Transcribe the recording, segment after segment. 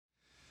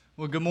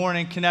Well, good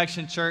morning,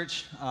 Connection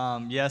Church.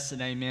 Yes and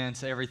amen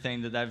to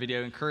everything that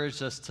video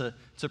encouraged us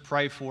to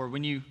pray for.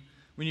 When you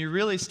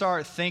really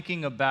start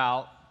thinking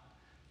about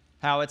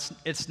how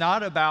it's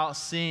not about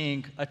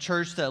seeing a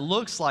church that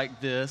looks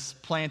like this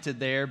planted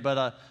there,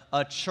 but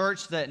a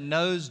church that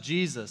knows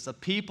Jesus, a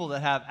people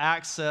that have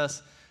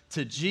access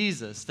to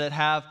Jesus, that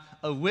have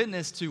a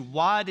witness to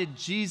why did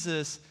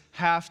Jesus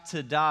have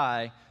to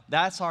die.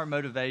 That's our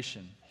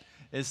motivation,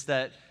 is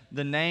that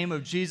the name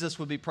of Jesus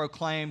would be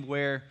proclaimed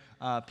where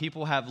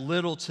people have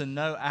little to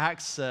no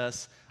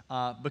access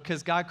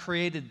because God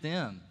created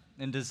them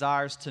and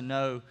desires to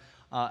know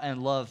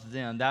and love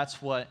them.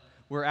 That's what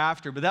we're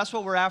after. But that's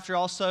what we're after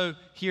also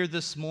here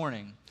this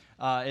morning.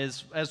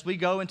 As we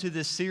go into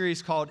this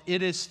series called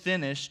It Is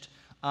Finished,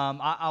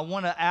 I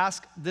want to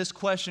ask this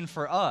question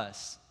for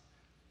us.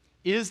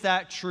 Is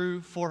that true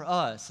for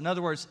us? In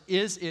other words,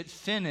 is it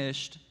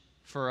finished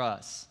for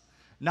us?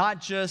 Not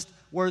just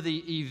were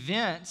the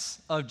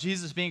events of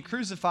Jesus being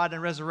crucified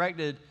and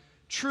resurrected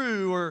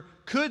true, or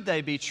could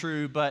they be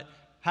true, but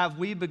have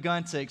we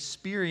begun to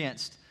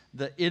experience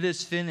the it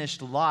is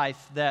finished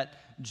life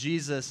that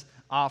Jesus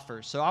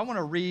offers? So I want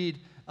to read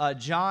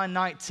John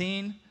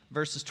 19,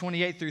 verses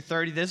 28 through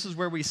 30. This is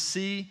where we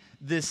see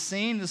this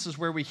scene. This is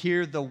where we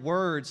hear the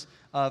words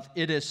of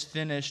it is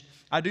finished.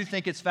 I do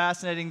think it's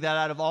fascinating that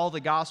out of all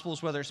the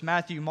Gospels, whether it's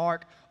Matthew,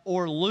 Mark,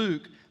 or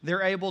Luke,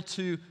 they're able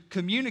to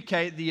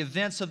communicate the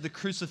events of the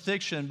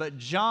crucifixion, but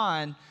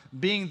John,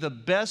 being the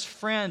best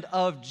friend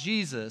of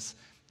Jesus,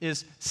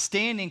 is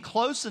standing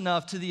close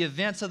enough to the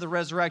events of the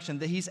resurrection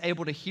that he's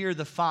able to hear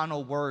the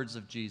final words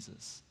of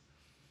Jesus.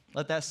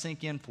 Let that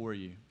sink in for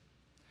you.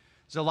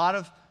 There's a lot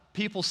of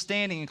people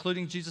standing,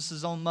 including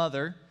Jesus' own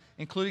mother,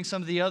 including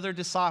some of the other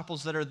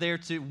disciples that are there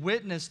to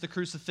witness the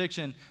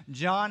crucifixion.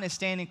 John is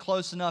standing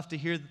close enough to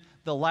hear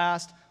the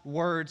last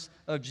words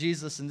of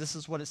Jesus, and this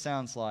is what it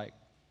sounds like.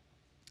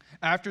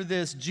 After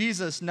this,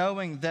 Jesus,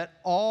 knowing that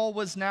all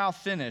was now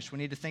finished, we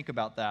need to think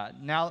about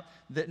that. Now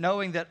that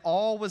knowing that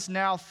all was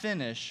now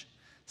finished,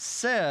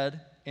 said,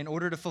 in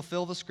order to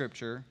fulfill the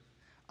scripture,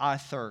 I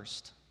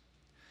thirst.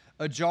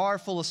 A jar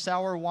full of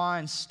sour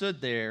wine stood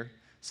there,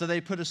 so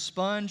they put a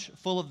sponge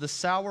full of the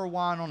sour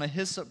wine on a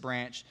hyssop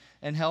branch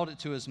and held it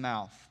to his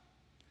mouth.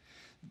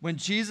 When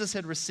Jesus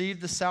had received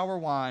the sour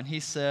wine, he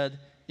said,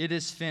 it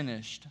is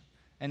finished.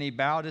 And he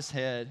bowed his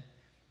head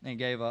and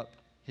gave up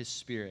his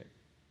spirit.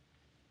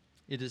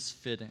 It is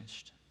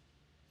finished.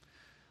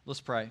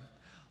 Let's pray.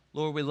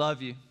 Lord, we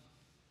love you.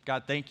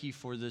 God, thank you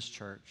for this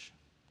church.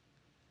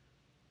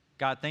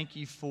 God, thank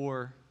you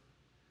for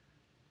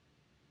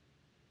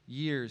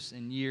years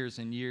and years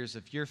and years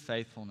of your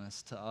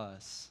faithfulness to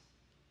us.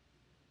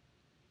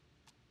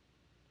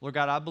 Lord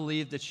God, I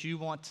believe that you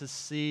want to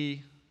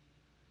see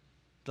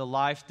the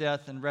life,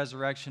 death, and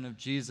resurrection of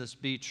Jesus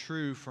be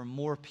true for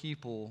more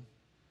people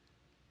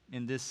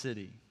in this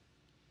city.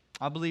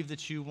 I believe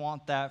that you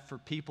want that for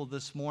people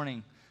this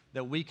morning,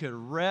 that we could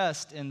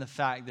rest in the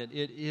fact that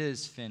it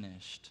is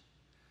finished,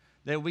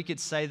 that we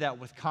could say that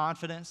with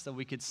confidence, that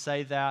we could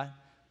say that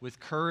with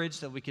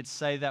courage, that we could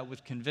say that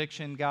with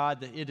conviction,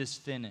 God, that it is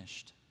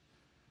finished.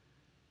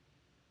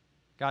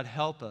 God,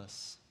 help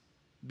us.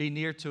 Be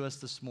near to us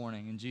this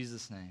morning. In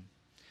Jesus' name,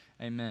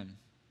 amen.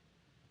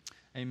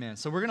 Amen.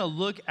 So we're going to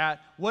look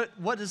at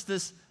what does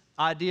this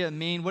idea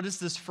mean? What does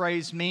this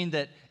phrase mean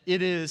that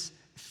it is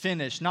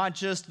finished? Not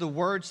just the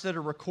words that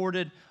are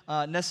recorded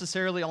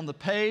necessarily on the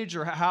page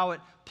or how it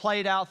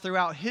played out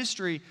throughout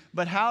history,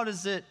 but how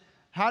does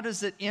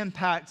it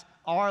impact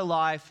our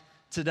life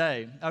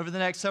today? Over the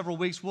next several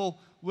weeks,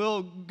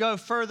 we'll go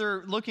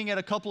further looking at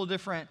a couple of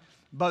different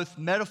both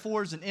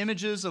metaphors and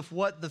images of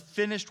what the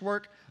finished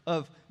work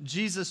of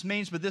Jesus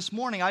means. But this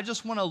morning, I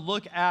just want to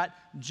look at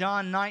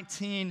John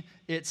 19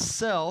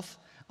 itself,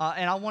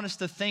 and I want us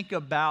to think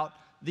about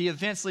the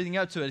events leading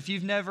up to it. If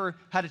you've never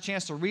had a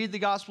chance to read the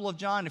Gospel of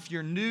John, if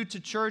you're new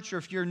to church or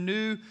if you're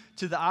new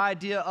to the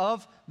idea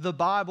of the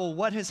Bible,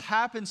 what has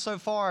happened so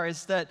far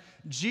is that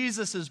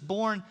Jesus is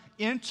born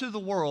into the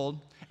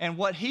world, and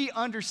what he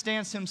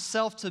understands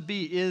himself to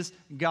be is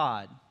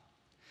God.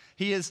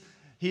 This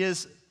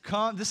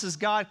is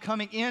God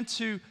coming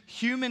into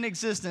human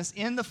existence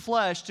in the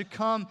flesh to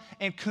come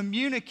and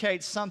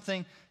communicate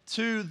something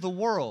to the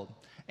world.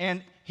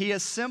 And he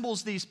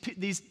assembles these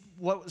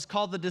what was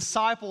called the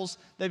disciples.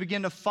 They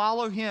begin to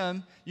follow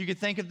him. You could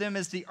think of them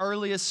as the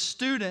earliest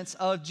students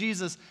of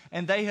Jesus,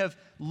 and they have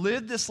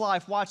lived this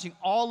life watching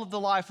all of the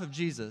life of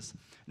Jesus.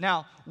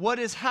 Now, what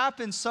has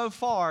happened so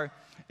far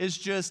is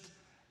just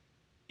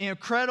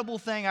incredible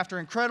thing after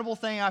incredible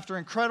thing after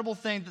incredible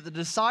thing that the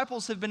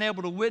disciples have been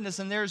able to witness,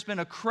 and there's been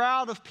a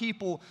crowd of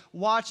people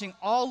watching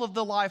all of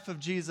the life of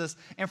Jesus.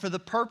 And for the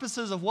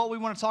purposes of what we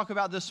want to talk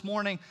about this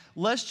morning,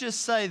 let's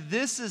just say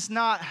this is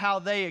not how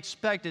they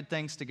expected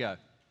things to go.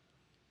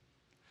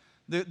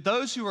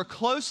 Those who are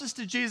closest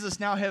to Jesus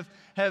now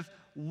have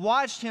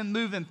watched him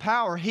move in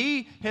power.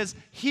 He has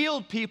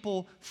healed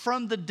people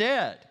from the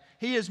dead.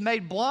 He has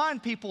made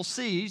blind people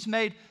see. He's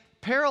made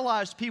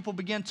paralyzed people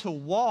begin to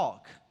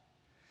walk.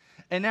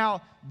 And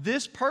now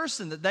this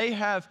person that they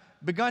have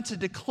begun to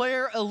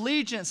declare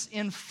allegiance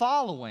in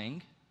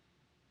following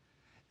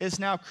is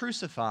now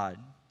crucified.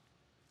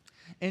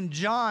 And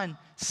John,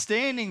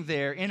 standing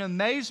there in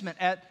amazement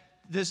at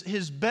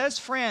his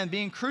best friend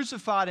being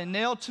crucified and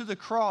nailed to the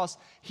cross,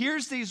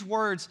 hears these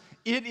words,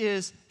 "It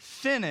is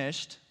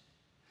finished."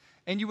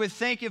 And you would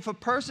think if a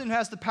person who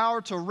has the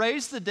power to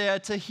raise the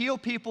dead, to heal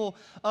people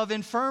of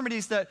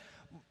infirmities that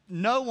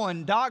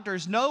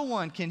doctors, no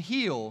one can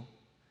heal,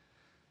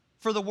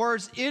 for the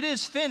words, "It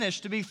is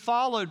finished," to be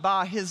followed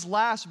by his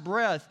last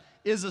breath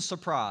is a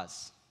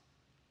surprise.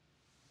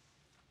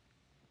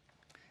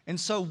 And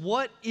so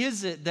what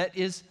is it that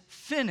is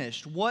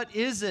finished? What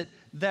is it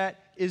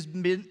that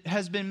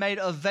has been made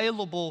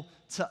available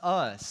to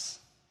us?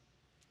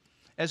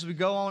 As we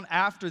go on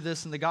after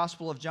this in the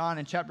Gospel of John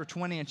in chapter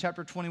 20 and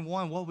chapter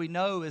 21, what we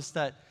know is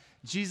that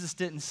Jesus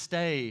didn't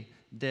stay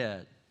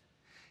dead.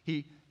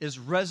 He is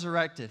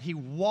resurrected. He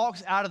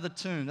walks out of the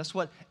tomb. That's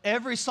what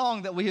every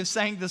song that we have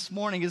sang this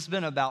morning has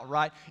been about,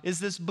 right? Is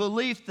this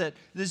belief that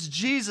this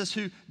Jesus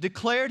who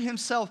declared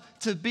himself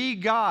to be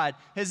God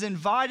has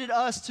invited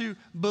us to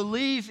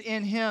believe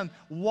in him,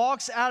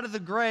 walks out of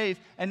the grave,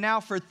 and now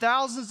for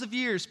thousands of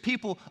years,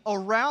 people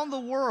around the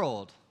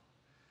world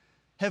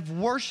have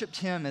worshiped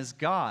him as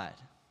God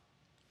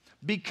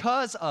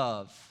because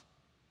of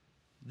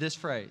this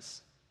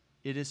phrase,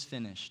 "It is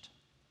finished."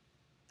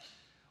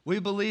 We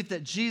believe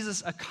that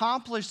Jesus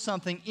accomplished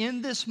something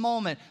in this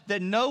moment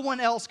that no one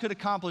else could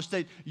accomplish,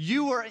 that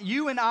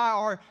you and I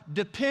are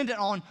dependent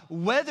on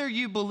whether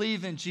you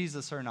believe in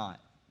Jesus or not.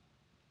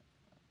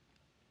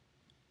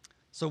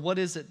 So what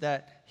is it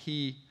that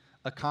he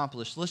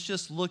accomplished? Let's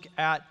just look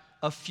at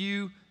a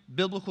few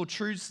biblical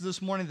truths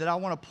this morning that I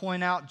want to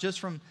point out just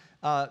from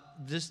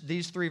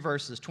these three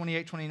verses,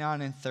 28,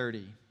 29, and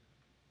 30.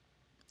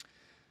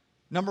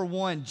 Number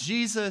one,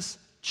 Jesus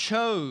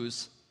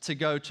chose to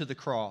go to the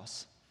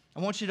cross. I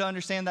want you to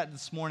understand that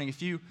this morning.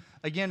 If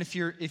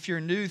you're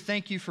new,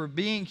 thank you for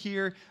being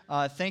here.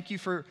 Thank you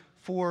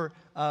for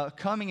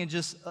coming and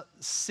just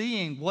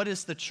seeing what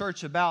is the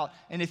church about.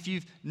 And if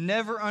you've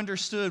never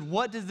understood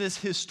what did this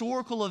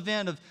historical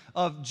event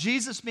of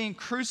Jesus being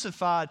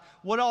crucified,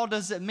 what all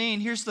does it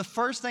mean? Here's the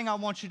first thing I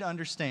want you to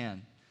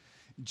understand.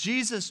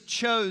 Jesus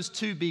chose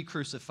to be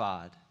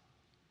crucified.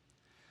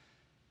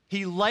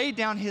 He laid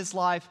down his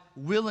life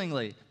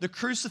willingly. The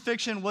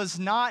crucifixion was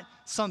not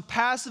some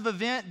passive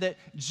event that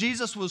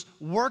Jesus was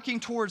working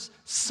towards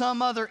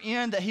some other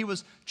end, that he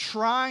was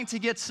trying to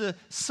get to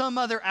some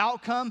other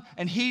outcome,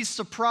 and he's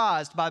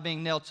surprised by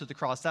being nailed to the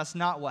cross. That's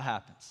not what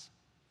happens.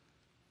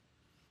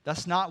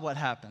 That's not what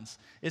happens.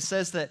 It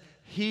says that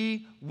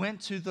he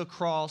went to the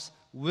cross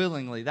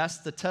willingly. That's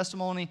the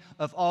testimony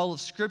of all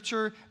of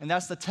Scripture, and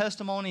that's the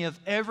testimony of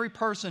every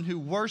person who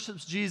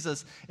worships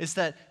Jesus, is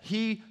that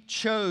he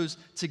chose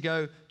to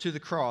go to the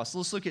cross.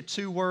 Let's look at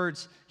two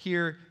words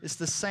here. It's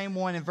the same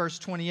one in verse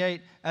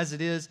 28 as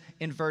it is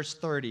in verse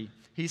 30.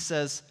 He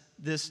says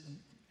this,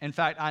 in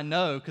fact, I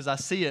know because I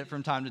see it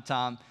from time to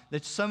time,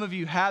 that some of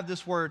you have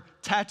this word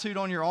tattooed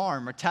on your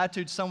arm or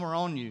tattooed somewhere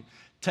on you,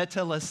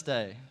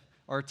 tetelestai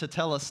or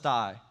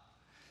tetelestai.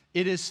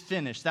 It is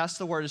finished. That's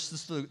the word. It's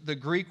just the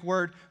Greek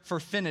word for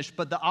finished.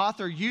 But the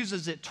author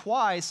uses it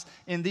twice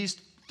in these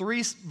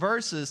three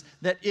verses,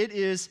 that it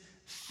is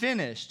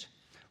finished.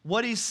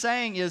 What he's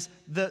saying is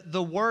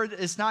the word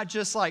is not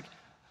just like,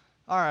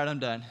 all right, I'm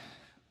done,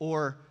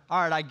 or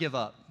all right, I give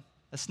up.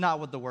 That's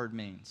not what the word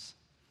means.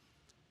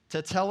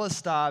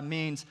 Tetelestai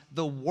means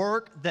the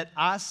work that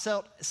I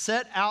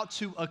set out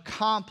to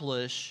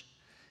accomplish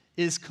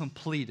is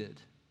completed.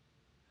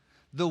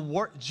 The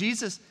work,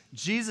 Jesus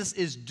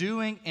is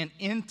doing an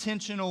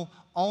intentional,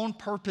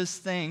 on-purpose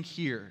thing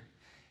here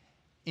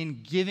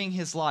in giving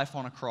his life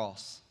on a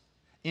cross,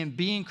 in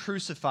being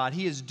crucified.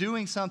 He is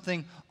doing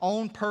something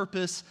on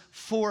purpose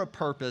for a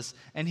purpose,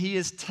 and he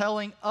is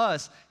telling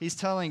us, he's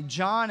telling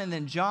John, and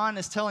then John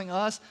is telling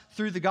us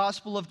through the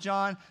Gospel of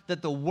John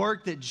that the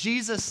work that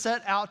Jesus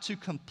set out to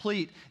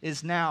complete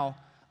is now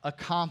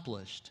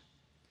accomplished.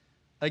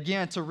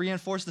 Again, to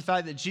reinforce the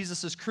fact that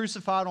Jesus is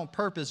crucified on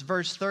purpose,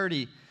 verse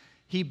 30,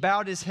 he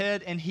bowed his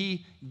head and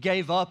he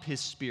gave up his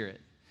spirit.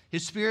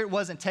 His spirit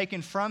wasn't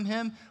taken from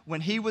him.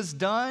 When he was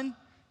done,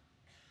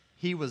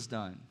 he was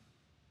done.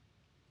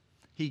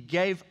 He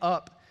gave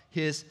up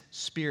his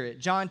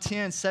spirit. John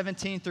 10,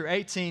 17 through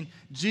 18,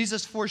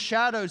 Jesus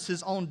foreshadows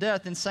his own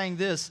death in saying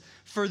this,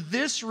 "For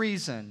this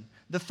reason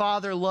the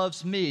Father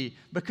loves me,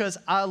 because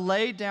I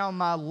lay down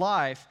my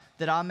life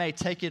that I may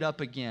take it up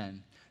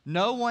again.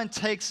 No one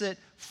takes it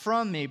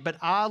from me, but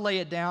I lay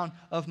it down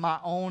of my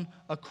own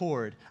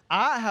accord.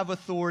 I have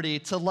authority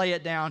to lay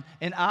it down,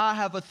 and I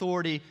have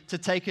authority to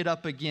take it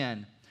up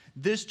again.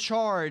 This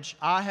charge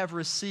I have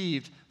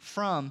received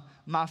from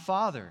my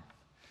Father."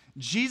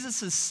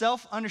 Jesus'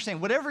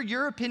 self-understanding, whatever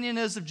your opinion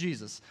is of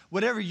Jesus,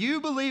 whatever you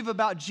believe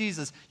about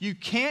Jesus, you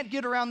can't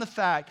get around the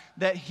fact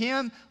that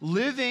him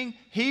living,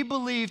 he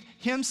believed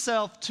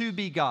himself to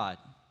be God.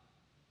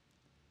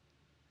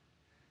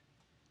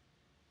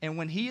 And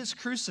when he is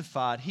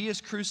crucified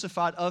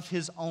of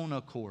his own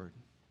accord.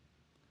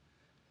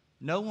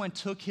 no one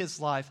took his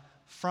life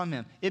from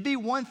him. It'd be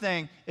one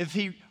thing if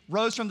he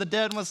rose from the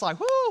dead and was like,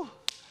 whoo,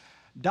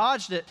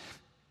 dodged it.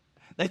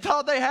 They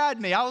thought they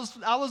had me. I was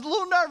a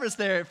little nervous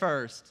there at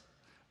first,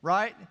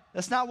 right?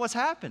 That's not what's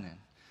happening.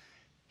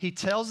 He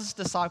tells his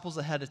disciples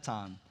ahead of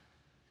time,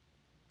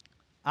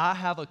 I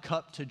have a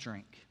cup to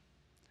drink.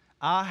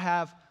 I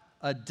have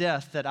a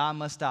death that I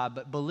must die,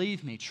 but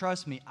believe me,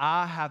 trust me,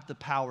 I have the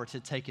power to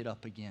take it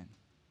up again.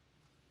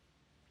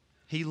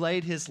 He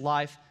laid his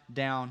life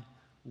down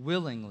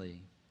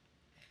willingly.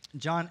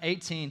 John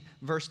 18,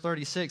 verse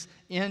 36,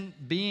 in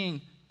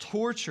being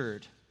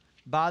tortured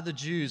by the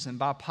Jews and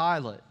by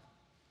Pilate,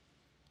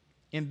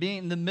 in being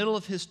in the middle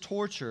of his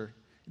torture,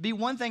 it'd be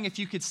one thing if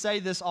you could say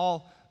this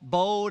all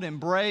bold and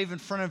brave in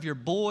front of your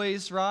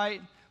boys,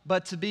 right?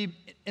 But to be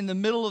in the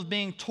middle of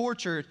being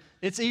tortured,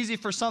 it's easy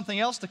for something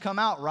else to come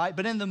out, right?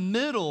 But in the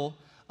middle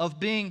of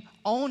being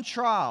on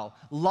trial,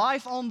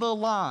 life on the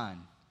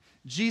line,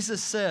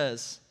 Jesus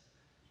says,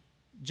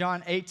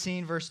 John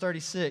 18, verse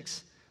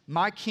 36,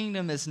 my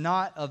kingdom is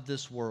not of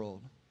this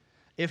world.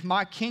 If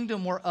my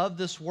kingdom were of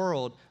this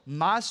world,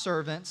 my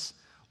servants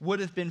would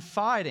have been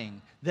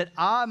fighting that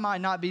I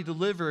might not be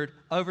delivered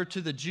over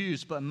to the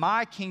Jews, but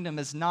my kingdom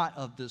is not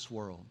of this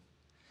world.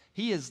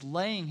 He is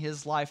laying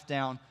his life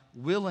down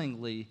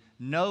willingly,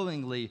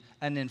 knowingly,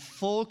 and in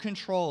full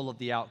control of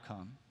the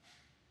outcome.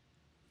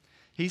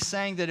 He's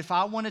saying that if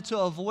I wanted to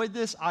avoid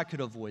this, I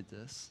could avoid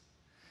this.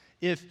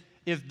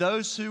 If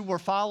those who were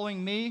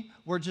following me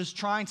were just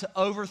trying to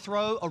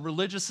overthrow a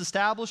religious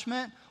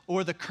establishment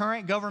or the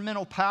current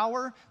governmental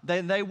power,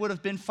 then they would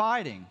have been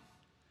fighting.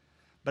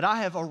 But I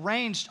have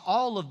arranged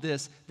all of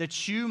this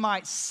that you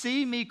might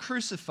see me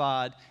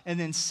crucified and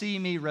then see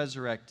me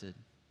resurrected.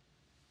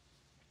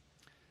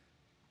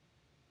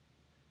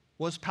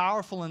 What's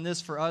powerful in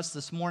this for us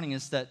this morning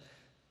is that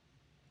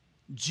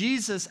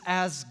Jesus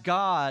as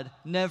God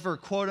never,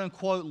 quote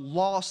unquote,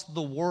 lost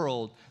the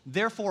world.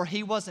 Therefore,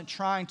 he wasn't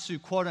trying to,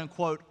 quote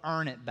unquote,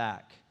 earn it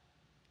back.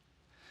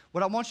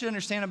 What I want you to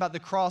understand about the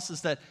cross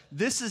is that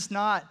this is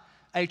not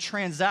a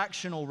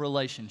transactional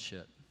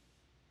relationship.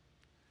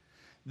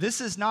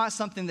 This is not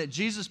something that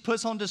Jesus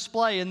puts on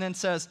display and then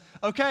says,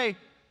 okay,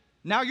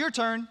 now your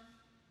turn.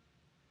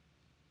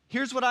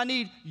 Here's what I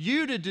need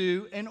you to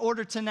do in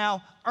order to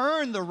now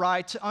earn the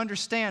right to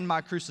understand my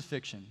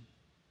crucifixion.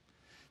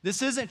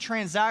 This isn't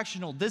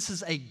transactional. This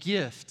is a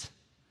gift.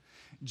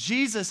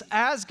 Jesus,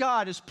 as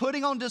God, is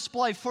putting on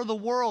display for the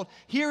world,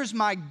 here's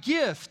my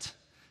gift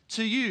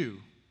to you.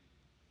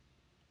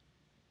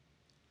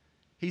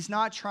 He's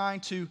not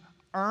trying to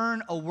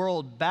earn a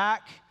world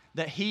back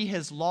that he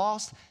has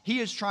lost.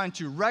 He is trying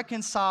to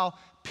reconcile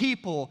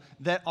people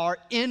that are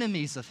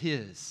enemies of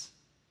his.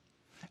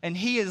 And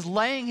he is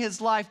laying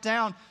his life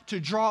down to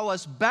draw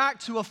us back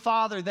to a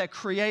Father that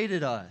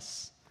created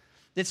us.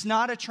 It's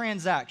not a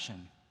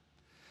transaction.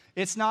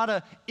 It's not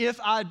a, if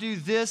I do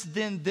this,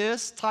 then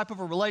this type of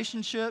a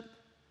relationship.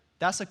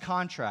 That's a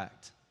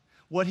contract.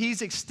 What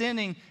he's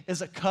extending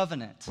is a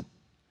covenant.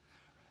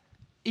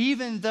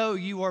 Even though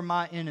you are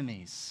my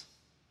enemies,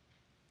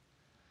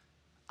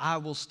 I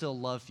will still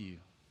love you.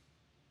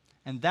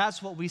 And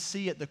that's what we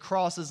see at the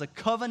cross as a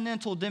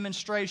covenantal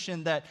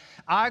demonstration that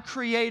I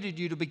created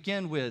you to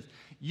begin with.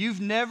 You've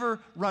never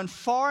run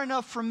far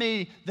enough from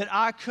me that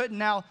I could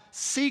now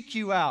seek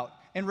you out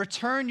and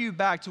return you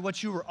back to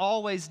what you were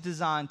always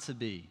designed to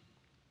be.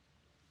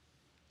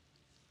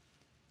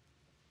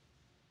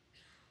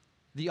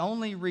 The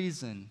only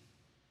reason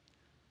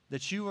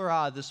that you or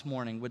I this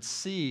morning would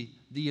see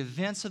the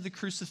events of the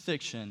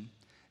crucifixion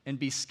and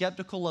be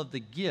skeptical of the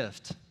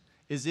gift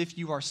is if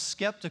you are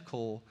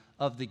skeptical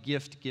of the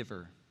gift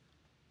giver.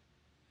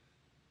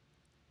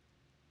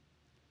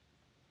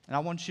 And I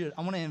want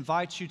to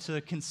invite you to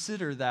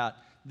consider that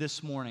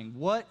this morning.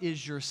 What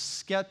is your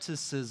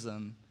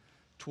skepticism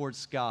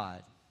towards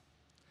God?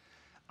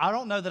 I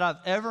don't know that I've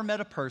ever met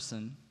a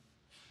person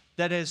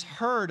that has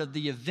heard of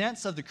the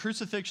events of the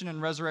crucifixion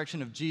and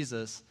resurrection of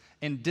Jesus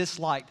and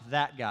disliked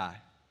that guy.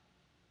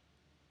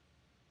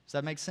 Does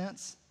that make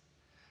sense?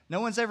 No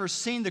one's ever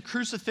seen the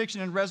crucifixion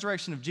and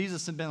resurrection of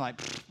Jesus and been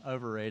like,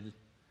 overrated.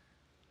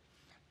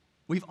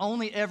 We've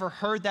only ever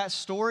heard that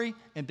story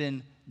and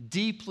been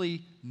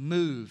deeply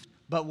moved.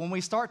 But when we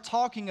start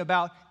talking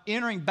about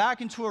entering back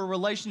into a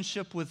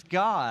relationship with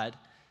God,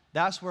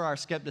 that's where our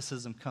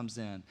skepticism comes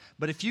in.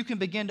 But if you can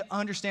begin to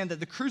understand that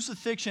the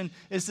crucifixion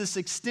is this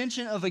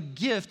extension of a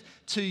gift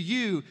to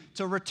you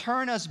to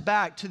return us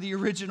back to the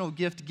original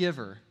gift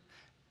giver,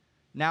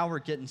 now we're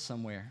getting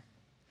somewhere.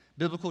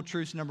 Biblical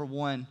truth number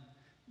one,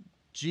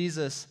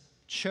 Jesus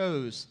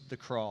chose the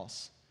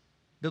cross.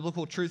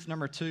 Biblical truth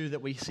number two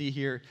that we see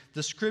here,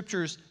 the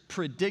scriptures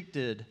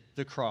predicted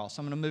the cross.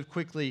 I'm going to move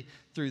quickly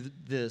through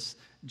this.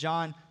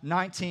 John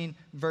 19,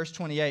 verse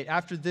 28.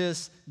 After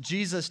this,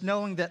 Jesus,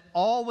 knowing that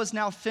all was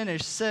now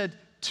finished, said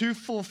to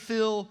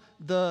fulfill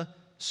the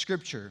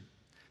scripture.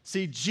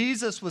 See,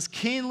 Jesus was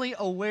keenly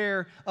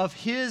aware of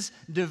his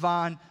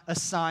divine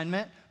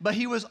assignment, but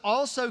he was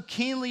also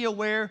keenly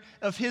aware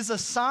of his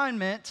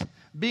assignment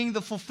being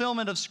the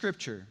fulfillment of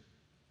scripture.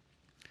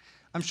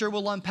 I'm sure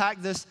we'll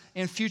unpack this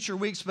in future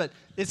weeks, but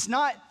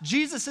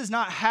Jesus is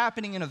not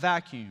happening in a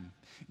vacuum.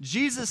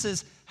 Jesus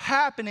is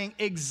happening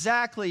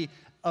exactly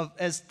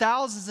as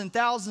thousands and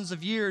thousands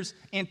of years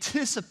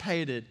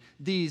anticipated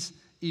these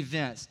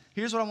events.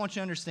 Here's what I want you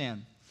to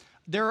understand.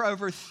 There are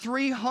over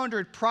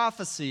 300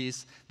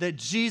 prophecies that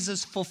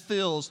Jesus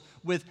fulfills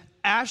with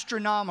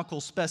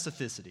astronomical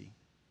specificity.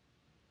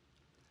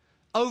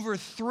 Over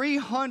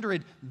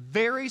 300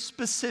 very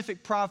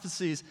specific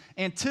prophecies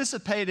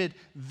anticipated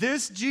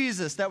this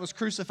Jesus that was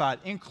crucified,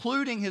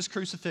 including his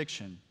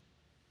crucifixion.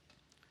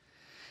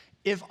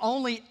 If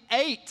only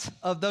 8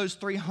 of those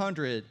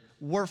 300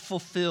 were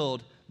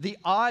fulfilled, the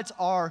odds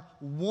are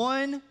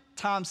 1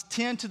 times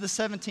 10 to the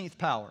 17th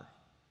power.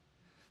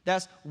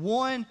 That's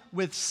 1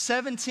 with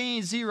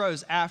 17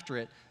 zeros after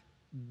it.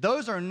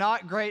 Those are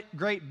not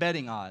great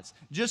betting odds.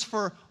 Just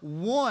for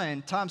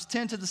 1 times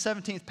 10 to the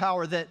 17th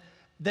power that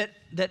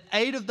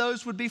 8 of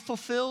those would be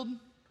fulfilled,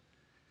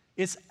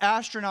 it's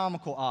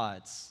astronomical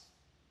odds.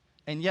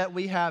 And yet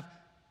we have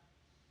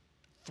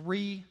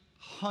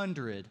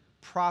 300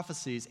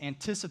 prophecies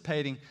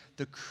anticipating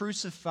the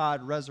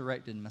crucified,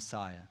 resurrected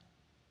Messiah.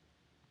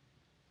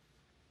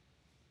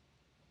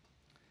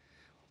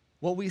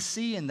 What we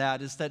see in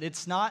that is that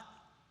it's not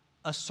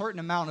a certain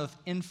amount of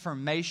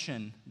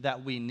information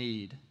that we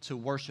need to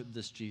worship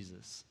this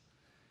Jesus.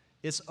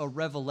 It's a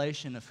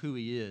revelation of who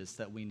he is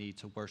that we need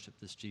to worship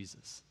this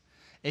Jesus.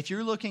 If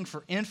you're looking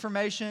for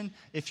information,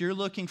 if you're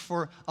looking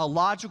for a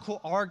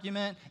logical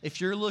argument, if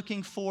you're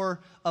looking for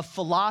a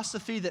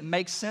philosophy that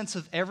makes sense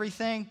of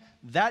everything,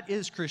 that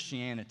is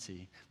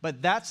Christianity.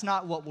 But that's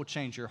not what will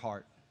change your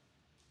heart.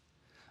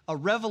 A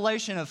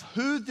revelation of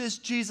who this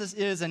Jesus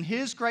is and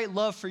his great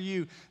love for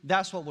you,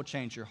 that's what will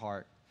change your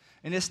heart.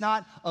 And it's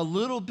not a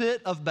little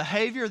bit of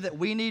behavior that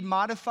we need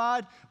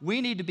modified.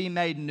 We need to be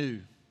made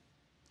new.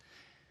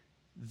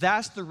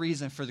 That's the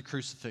reason for the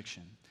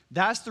crucifixion.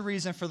 That's the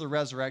reason for the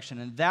resurrection.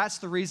 And that's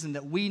the reason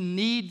that we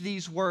need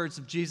these words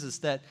of Jesus,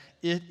 that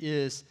it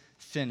is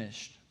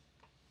finished.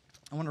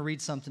 I want to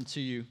read something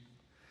to you.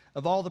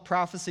 Of all the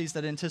prophecies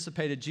that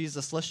anticipated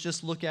Jesus, let's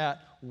just look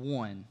at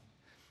one.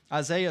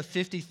 Isaiah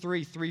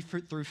 53, 3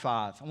 through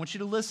 5. I want you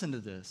to listen to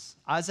this.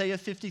 Isaiah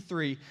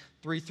 53,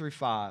 3 through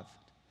 5.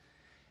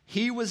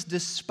 He was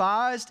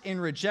despised and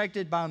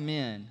rejected by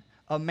men,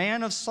 a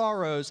man of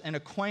sorrows and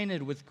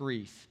acquainted with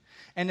grief.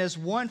 And as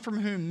one from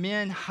whom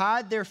men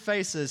hide their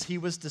faces, he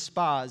was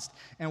despised,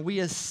 and we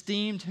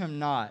esteemed him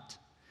not.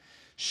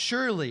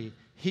 Surely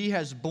he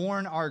has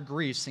borne our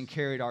griefs and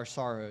carried our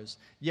sorrows.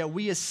 Yet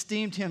we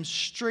esteemed him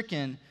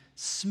stricken,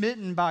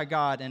 smitten by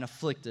God, and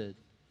afflicted.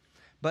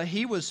 But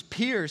he was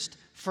pierced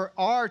for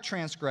our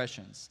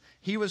transgressions.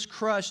 He was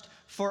crushed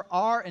for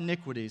our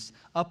iniquities.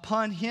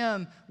 Upon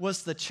him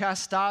was the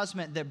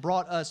chastisement that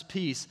brought us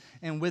peace,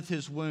 and with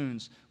his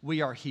wounds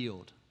we are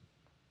healed.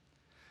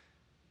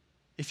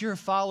 If you're a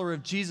follower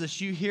of Jesus,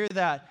 you hear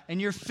that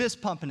and you're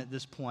fist pumping at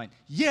this point.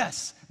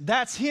 Yes,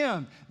 that's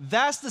him.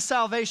 That's the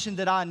salvation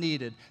that I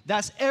needed.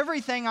 That's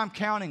everything I'm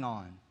counting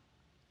on.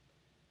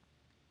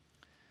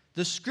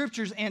 The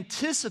scriptures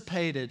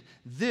anticipated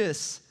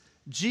this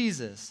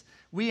Jesus.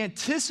 We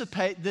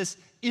anticipate this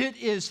 "it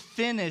is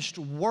finished"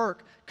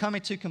 work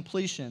coming to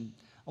completion.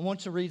 I want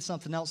to read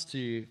something else to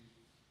you.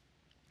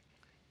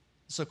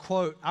 It's a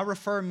quote. I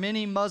refer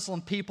many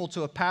Muslim people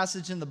to a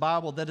passage in the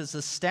Bible that is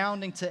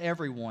astounding to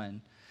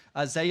everyone.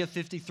 Isaiah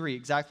 53,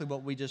 exactly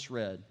what we just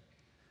read.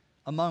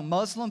 Among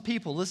Muslim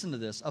people, listen to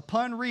this.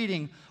 Upon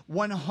reading,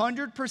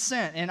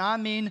 100%, and I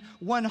mean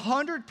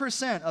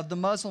 100% of the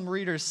Muslim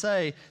readers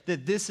say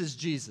that this is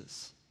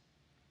Jesus.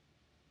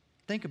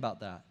 Think about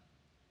that.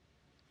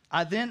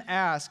 I then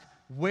ask,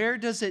 where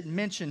does it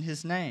mention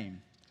his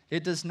name?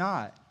 It does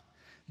not.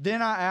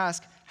 Then I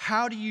ask,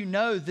 how do you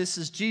know this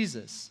is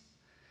Jesus?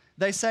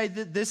 They say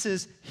that this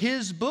is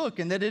his book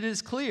and that it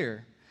is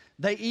clear.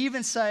 They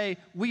even say,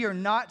 we are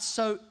not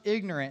so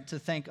ignorant to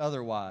think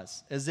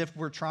otherwise, as if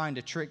we're trying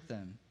to trick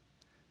them.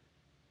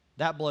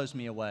 That blows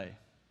me away.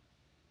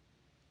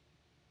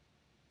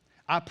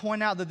 I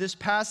point out that this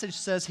passage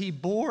says he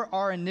bore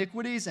our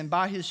iniquities and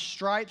by his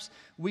stripes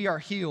we are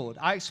healed.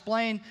 I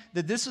explain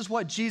that this is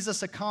what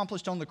Jesus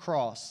accomplished on the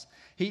cross.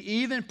 He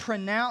even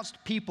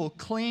pronounced people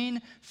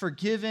clean,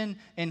 forgiven,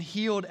 and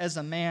healed as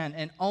a man,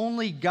 and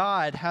only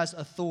God has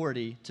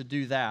authority to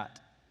do that.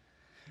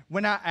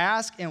 When I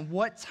ask in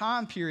what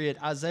time period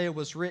Isaiah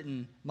was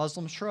written,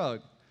 Muslims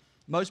shrug.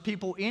 Most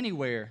people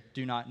anywhere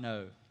do not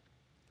know.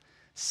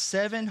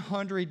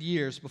 700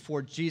 years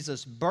before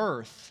Jesus'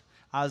 birth,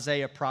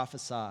 Isaiah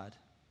prophesied.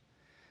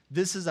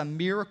 This is a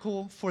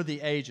miracle for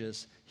the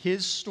ages.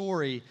 His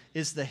story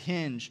is the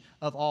hinge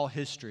of all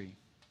history.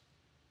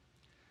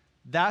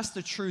 That's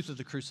the truth of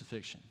the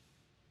crucifixion.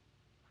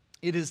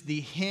 It is the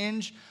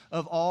hinge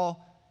of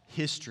all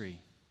history.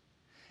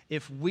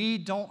 If we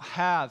don't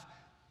have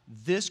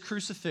this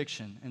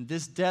crucifixion and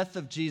this death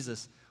of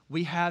Jesus,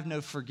 we have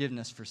no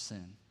forgiveness for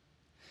sin.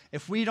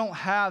 If we don't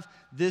have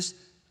this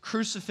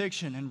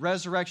crucifixion and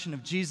resurrection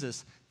of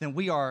Jesus, then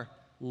we are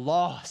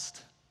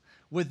lost.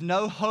 with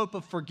no hope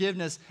of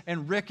forgiveness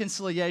and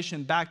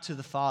reconciliation back to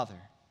the Father.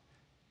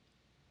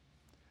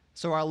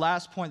 So our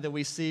last point that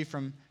we see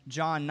from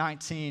John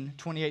 19,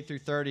 28 through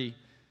 30,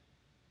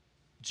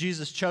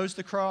 Jesus chose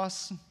the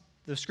cross,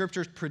 the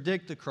scriptures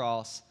predict the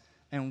cross,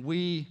 and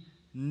we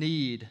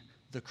need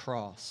the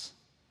cross.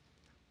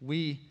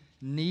 We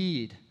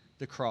need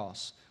the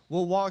cross.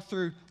 We'll walk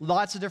through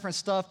lots of different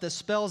stuff that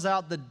spells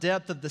out the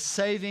depth of the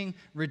saving,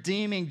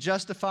 redeeming,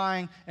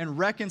 justifying, and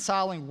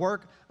reconciling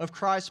work of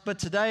Christ. But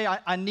today,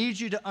 I need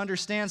you to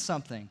understand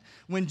something.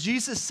 When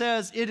Jesus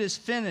says it is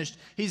finished,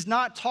 he's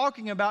not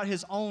talking about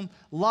his own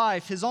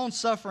life, his own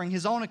suffering,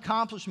 his own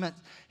accomplishment.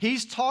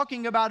 He's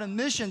talking about a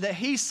mission that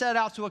he set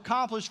out to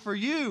accomplish for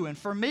you and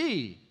for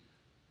me.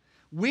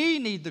 We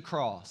need the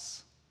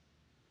cross.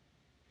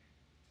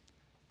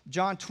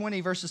 John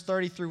 20, verses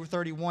 30 through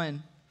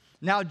 31.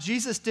 Now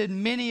Jesus did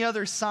many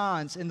other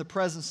signs in the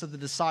presence of the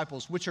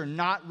disciples, which are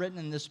not written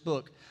in this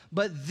book.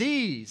 But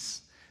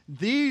these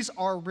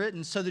are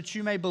written so that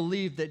you may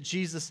believe that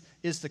Jesus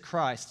is the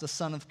Christ, the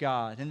Son of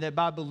God, and that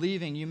by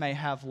believing you may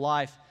have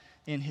life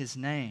in his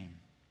name.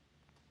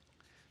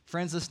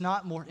 Friends, it's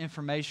not more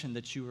information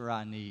that you or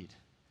I need.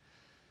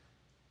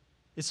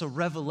 It's a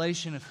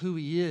revelation of who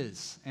he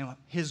is and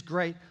his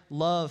great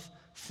love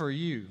for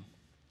you.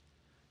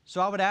 So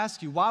I would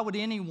ask you, why would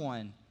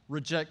anyone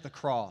reject the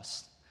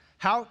cross?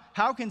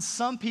 How can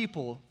some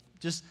people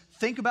just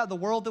think about the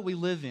world that we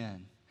live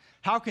in?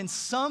 How can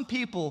some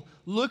people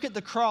look at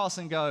the cross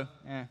and go,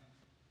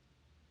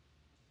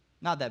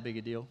 not that big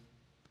a deal?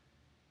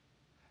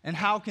 And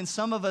how can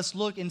some of us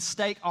look and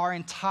stake our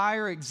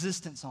entire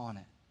existence on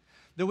it?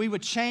 That we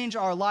would change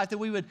our life, that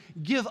we would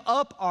give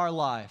up our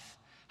life.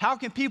 How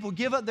can people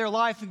give up their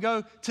life and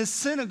go to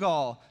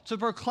synagogue to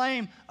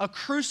proclaim a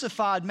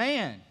crucified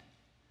man?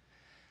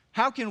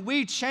 How can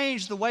we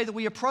change the way that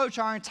we approach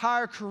our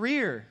entire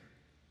career?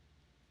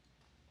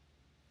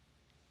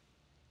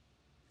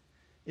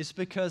 It's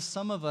because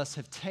some of us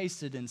have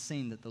tasted and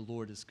seen that the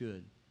Lord is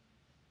good.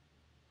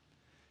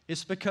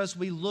 It's because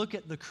we look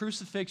at the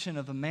crucifixion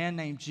of a man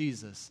named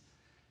Jesus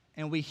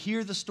and we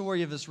hear the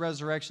story of his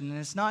resurrection, and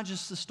it's not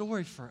just a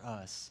story for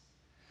us.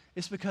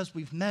 It's because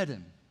we've met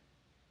him.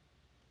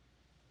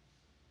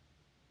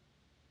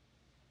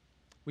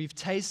 We've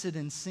tasted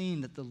and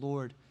seen that the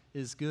Lord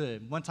is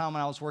good. One time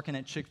when I was working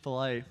at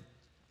Chick-fil-A,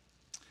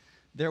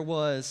 there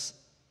was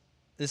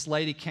this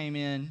lady came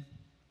in.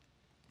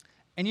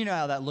 And you know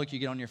how that look you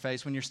get on your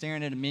face when you're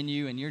staring at a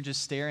menu and you're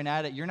just staring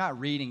at it. You're not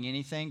reading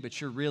anything, but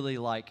you're really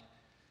like,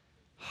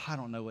 I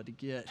don't know what to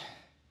get.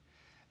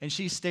 And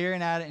she's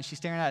staring at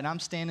it, and I'm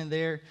standing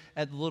there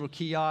at the little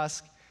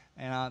kiosk,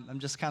 and I'm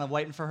just kind of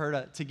waiting for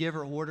her to give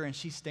her order, and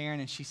she's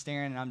staring,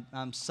 and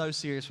I'm so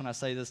serious when I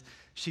say this.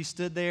 She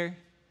stood there,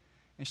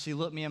 and she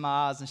looked me in my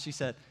eyes, and she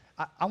said,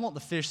 I want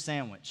the fish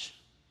sandwich.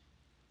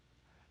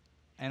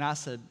 And I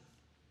said,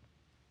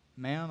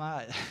 ma'am,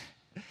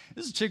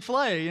 this is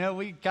Chick-fil-A,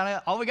 we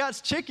all we got is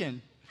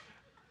chicken.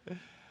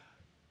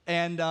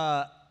 And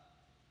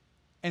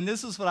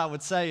this is what I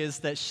would say is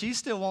that she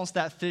still wants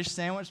that fish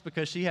sandwich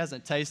because she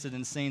hasn't tasted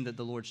and seen that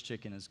the Lord's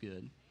chicken is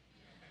good.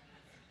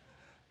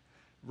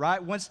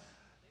 Right?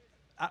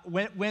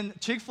 When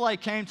Chick-fil-A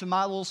came to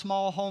my little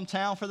small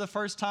hometown for the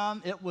first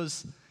time, it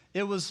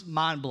was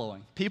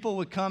mind-blowing. People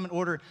would come and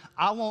order,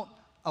 I want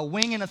a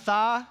wing and a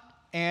thigh,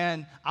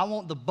 and I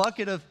want the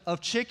bucket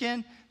of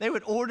chicken. They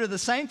would order the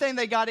same thing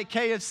they got at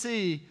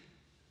KFC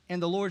in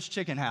the Lord's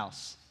Chicken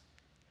House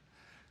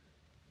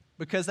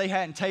because they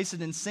hadn't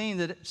tasted and seen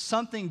that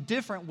something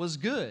different was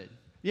good.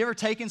 You ever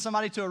taken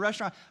somebody to a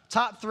restaurant?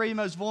 Top 3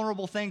 most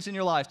vulnerable things in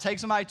your life. Take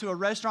somebody to a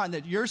restaurant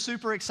that you're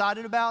super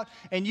excited about,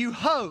 and you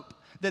hope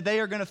that they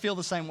are going to feel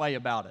the same way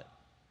about it,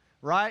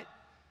 right?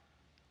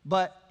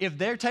 But if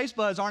their taste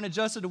buds aren't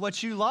adjusted to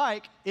what you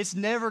like, it's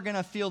never going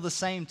to feel the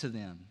same to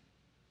them.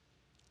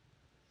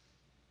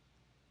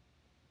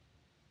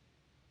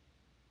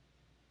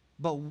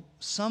 But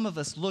some of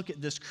us look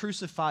at this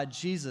crucified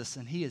Jesus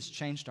and he has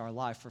changed our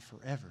life for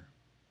forever.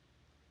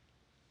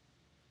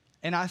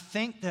 And I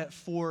think that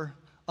for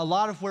a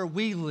lot of where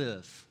we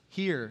live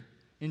here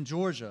in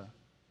Georgia,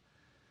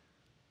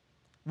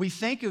 we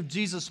think of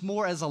Jesus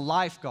more as a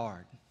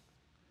lifeguard.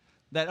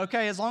 That,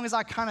 okay, as long as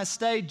I kind of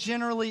stay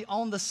generally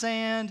on the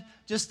sand,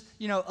 just,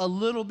 a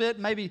little bit,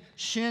 maybe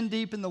shin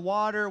deep in the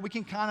water,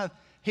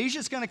 he's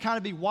just going to kind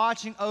of be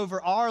watching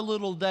over our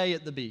little day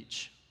at the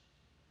beach.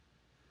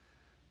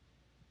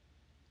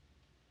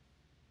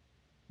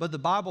 But the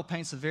Bible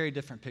paints a very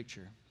different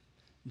picture.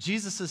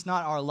 Jesus is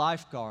not our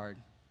lifeguard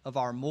of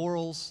our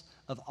morals,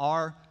 of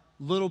our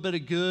little bit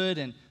of good,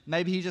 and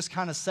maybe he just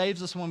kind of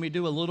saves us when we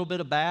do a little bit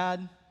of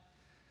bad.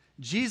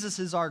 Jesus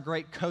is our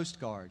great coast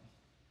guard.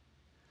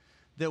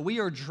 That we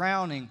are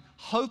drowning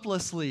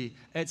hopelessly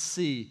at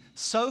sea,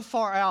 so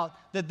far out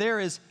that there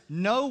is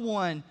no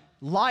one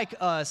like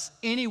us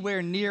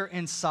anywhere near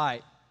in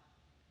sight.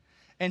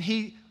 And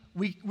he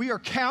we are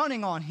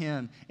counting on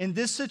him in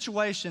this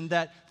situation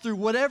that through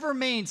whatever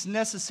means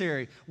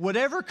necessary,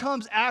 whatever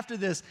comes after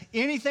this,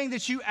 anything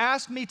that you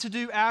ask me to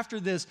do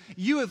after this,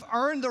 you have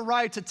earned the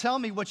right to tell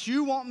me what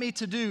you want me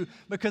to do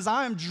because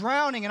I am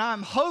drowning and I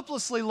am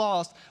hopelessly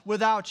lost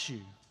without you.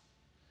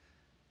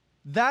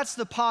 That's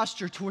the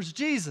posture towards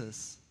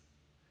Jesus.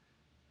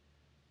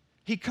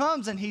 He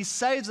comes and he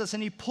saves us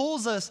and he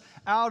pulls us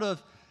out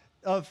of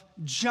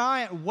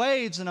giant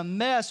waves and a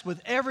mess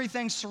with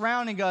everything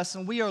surrounding us,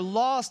 and we are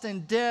lost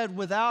and dead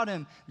without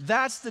him.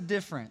 That's the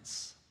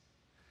difference.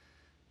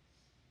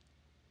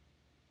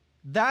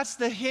 That's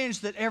the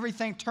hinge that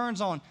everything turns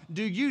on.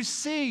 Do you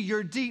see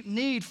your deep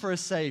need for a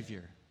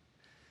Savior?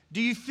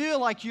 Do you feel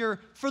like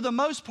you're, for the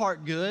most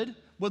part, good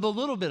with a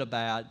little bit of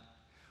bad?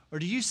 Or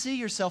do you see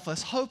yourself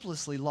as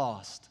hopelessly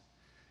lost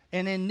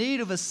and in need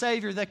of a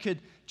Savior that could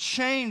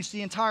change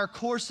the entire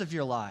course of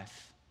your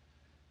life?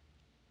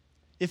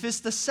 If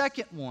it's the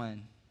second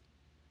one,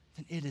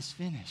 then it is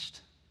finished.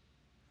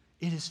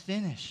 It is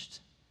finished.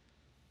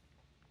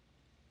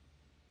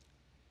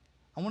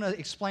 I want to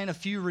explain a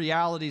few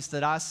realities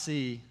that I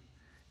see.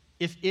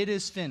 If it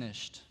is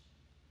finished,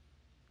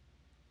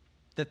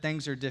 that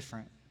things are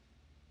different.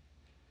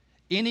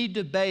 Any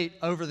debate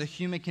over the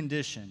human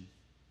condition,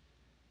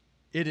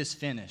 it is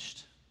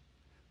finished.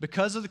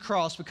 Because of the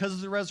cross, because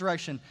of the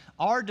resurrection,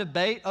 our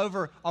debate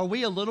over, are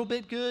we a little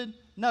bit good?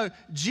 No,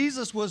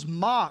 Jesus was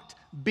mocked,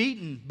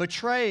 beaten,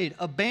 betrayed,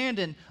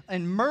 abandoned,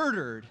 and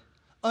murdered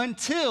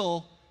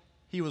until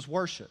he was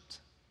worshiped.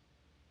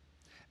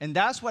 And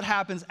that's what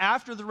happens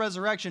after the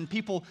resurrection.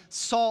 People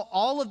saw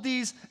all of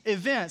these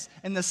events,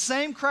 and the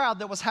same crowd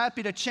that was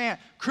happy to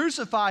chant,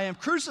 crucify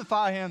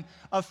him,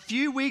 a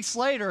few weeks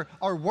later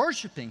are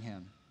worshiping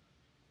him.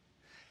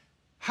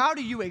 How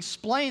do you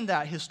explain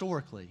that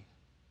historically?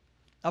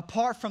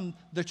 Apart from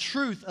the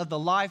truth of the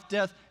life,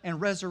 death,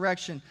 and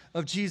resurrection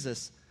of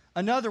Jesus.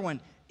 Another one,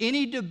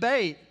 any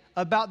debate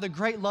about the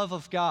great love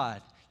of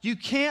God. You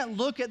can't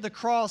look at the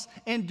cross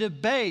and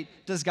debate,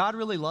 does God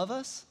really love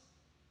us?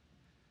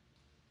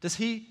 Does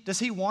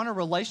he want a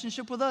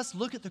relationship with us?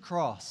 Look at the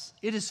cross.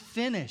 It is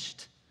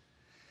finished.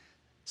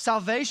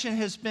 Salvation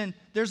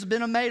there's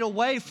been made a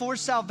way for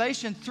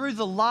salvation through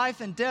the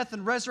life and death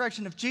and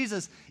resurrection of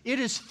Jesus. It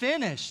is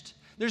finished.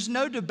 There's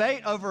no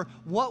debate over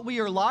what we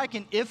are like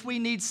and if we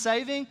need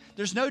saving.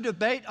 There's no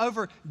debate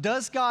over,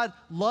 does God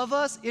love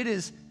us? It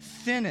is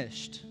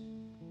finished.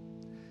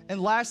 And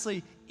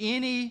lastly,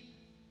 any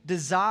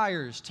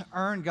desires to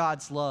earn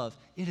God's love,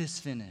 it is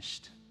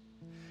finished.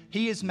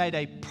 He has made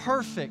a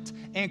perfect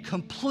and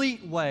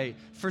complete way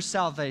for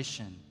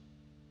salvation.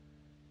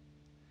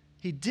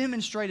 He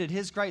demonstrated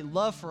his great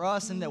love for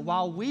us in that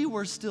while we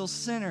were still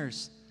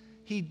sinners,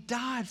 he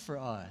died for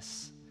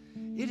us.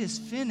 It is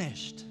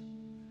finished.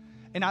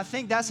 And I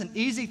think that's an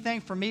easy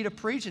thing for me to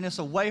preach, and it's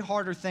a way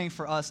harder thing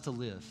for us to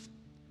live.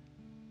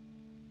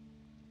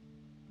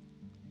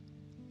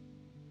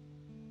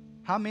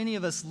 How many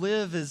of us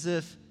live as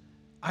if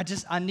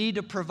I need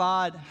to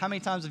provide? How many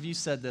times have you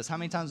said this? How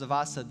many times have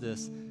I said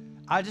this?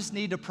 I just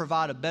need to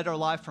provide a better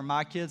life for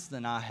my kids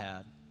than I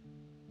had.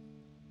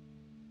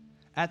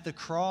 At the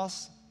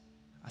cross,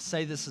 I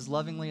say this as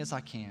lovingly as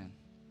I can.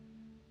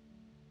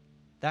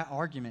 That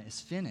argument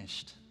is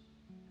finished.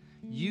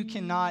 You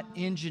cannot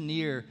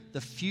engineer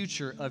the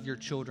future of your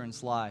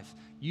children's life.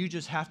 You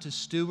just have to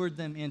steward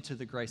them into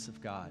the grace of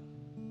God.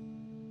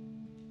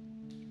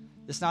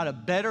 It's not a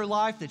better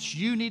life that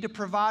you need to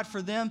provide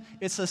for them.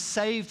 It's a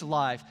saved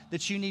life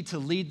that you need to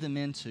lead them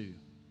into.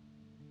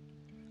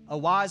 A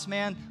wise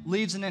man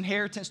leaves an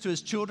inheritance to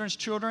his children's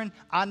children.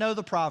 I know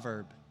the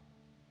proverb.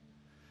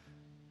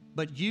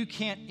 But you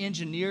can't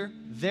engineer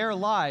their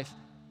life.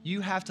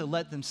 You have to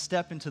let them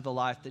step into the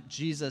life that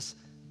Jesus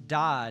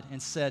died and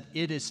said,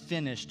 it is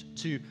finished,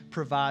 to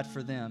provide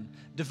for them.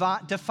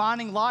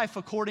 Defining life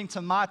according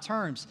to my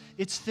terms,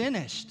 it's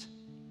finished.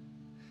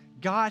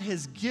 God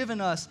has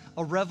given us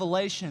a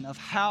revelation of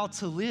how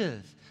to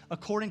live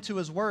according to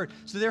his word.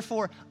 So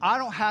therefore, I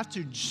don't have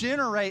to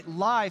generate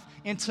life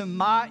into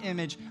my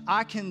image.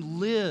 I can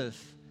live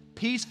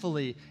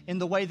peacefully in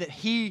the way that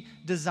he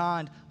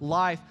designed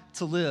life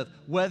to live,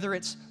 whether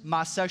it's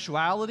my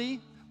sexuality,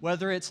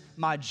 whether it's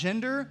my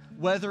gender,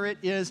 whether it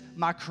is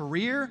my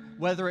career,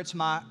 whether it's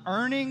my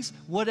earnings,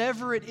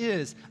 whatever it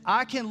is.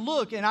 I can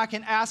look and I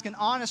can ask an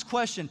honest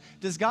question.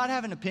 Does God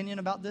have an opinion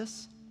about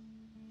this?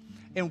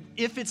 And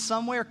if it's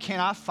somewhere, can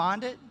I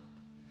find it?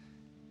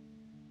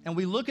 And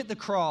we look at the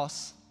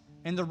cross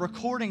and the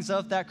recordings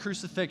of that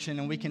crucifixion,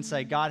 and we can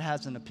say, God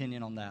has an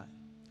opinion on that.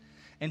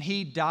 And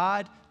he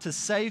died to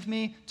save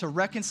me, to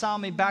reconcile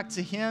me back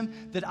to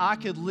him, that I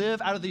could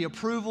live out of the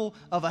approval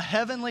of a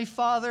heavenly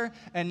Father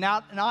and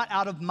not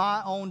out of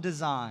my own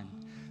design.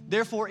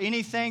 Therefore,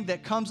 anything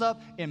that comes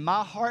up in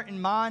my heart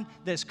and mind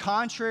that's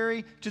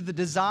contrary to the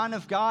design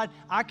of God,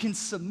 I can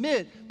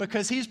submit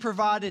because he's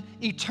provided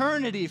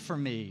eternity for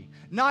me,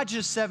 not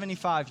just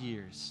 75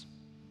 years.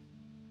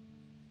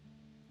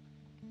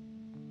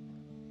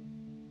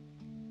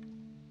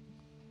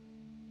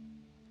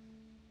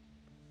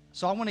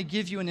 So I want to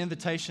give you an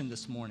invitation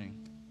this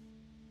morning.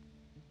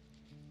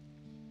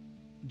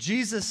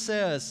 Jesus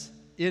says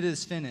it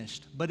is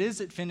finished, but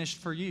is it finished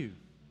for you?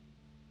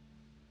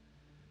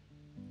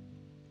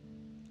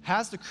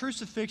 Has the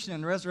crucifixion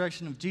and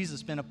resurrection of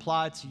Jesus been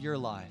applied to your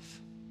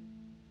life?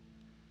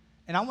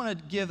 And I want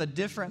to give a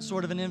different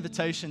sort of an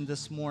invitation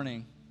this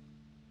morning.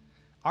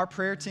 Our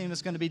prayer team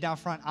is going to be down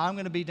front. I'm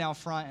going to be down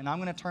front, and I'm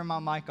going to turn my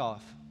mic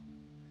off.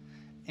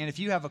 And if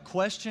you have a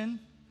question,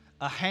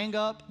 a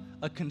hang-up,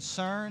 a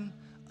concern,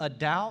 a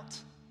doubt,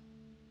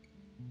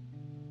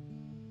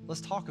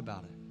 let's talk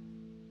about it.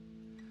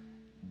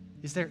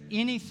 Is there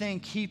anything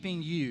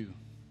keeping you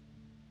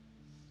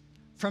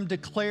from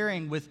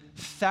declaring with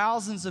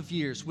thousands of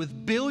years,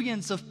 with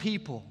billions of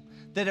people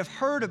that have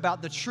heard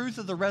about the truth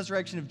of the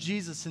resurrection of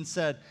Jesus and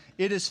said,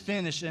 it is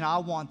finished and I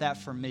want that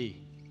for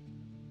me?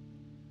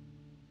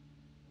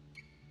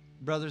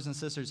 Brothers and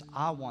sisters,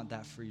 I want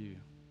that for you.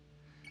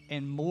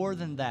 And more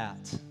than that,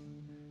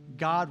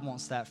 God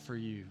wants that for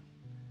you.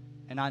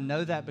 And I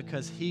know that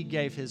because He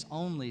gave His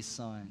only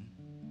Son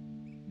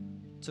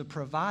to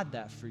provide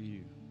that for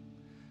you.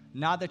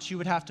 Not that you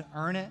would have to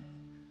earn it,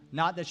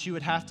 not that you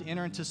would have to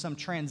enter into some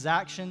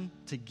transaction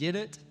to get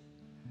it,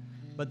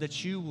 but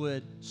that you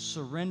would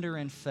surrender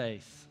in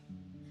faith,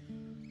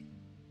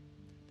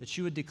 that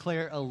you would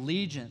declare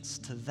allegiance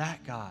to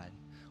that God.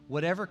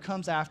 Whatever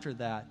comes after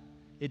that,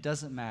 it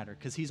doesn't matter,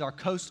 because He's our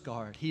Coast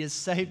Guard. He has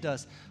saved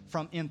us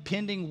from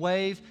impending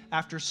wave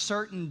after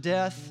certain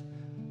death,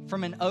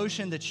 from an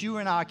ocean that you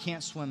and I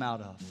can't swim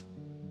out of.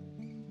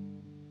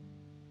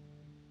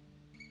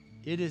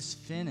 It is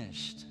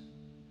finished.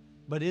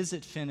 But is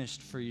it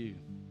finished for you?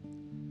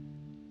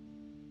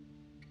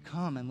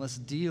 Come and let's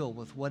deal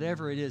with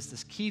whatever it is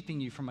that's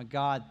keeping you from a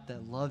God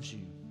that loves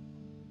you.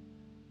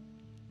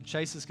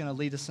 Chase is going to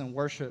lead us in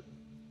worship.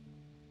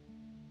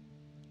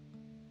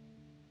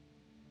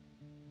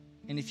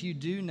 And if you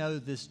do know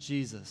this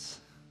Jesus,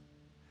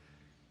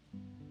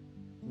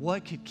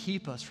 what could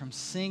keep us from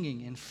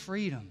singing in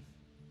freedom?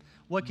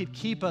 What could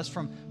keep us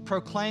from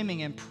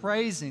proclaiming and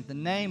praising the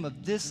name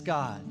of this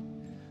God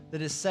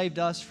that has saved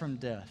us from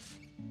death?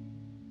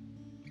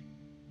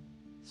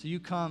 So you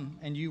come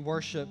and you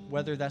worship,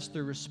 whether that's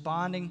through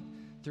responding,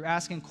 through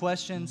asking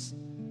questions,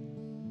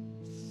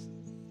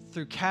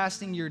 through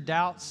casting your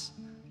doubts.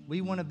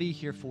 We want to be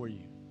here for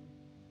you.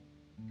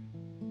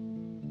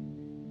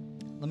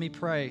 Let me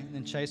pray, and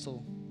then Chase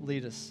will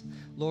lead us.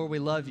 Lord, we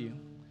love you.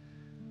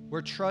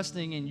 We're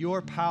trusting in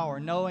your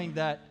power, knowing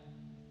that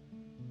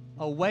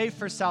a way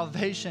for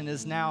salvation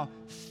is now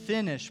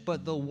finished,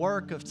 but the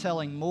work of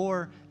telling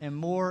more and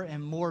more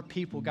and more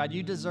people, God,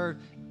 you deserve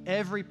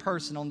every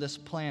person on this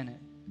planet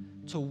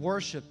to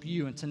worship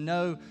you and to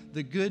know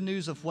the good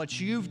news of what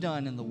you've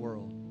done in the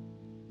world.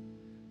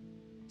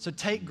 So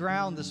take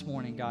ground this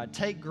morning, God.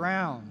 Take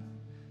ground.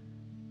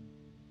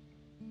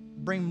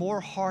 Bring more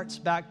hearts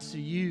back to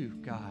you,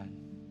 God.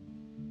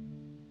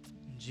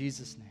 In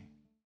Jesus' name.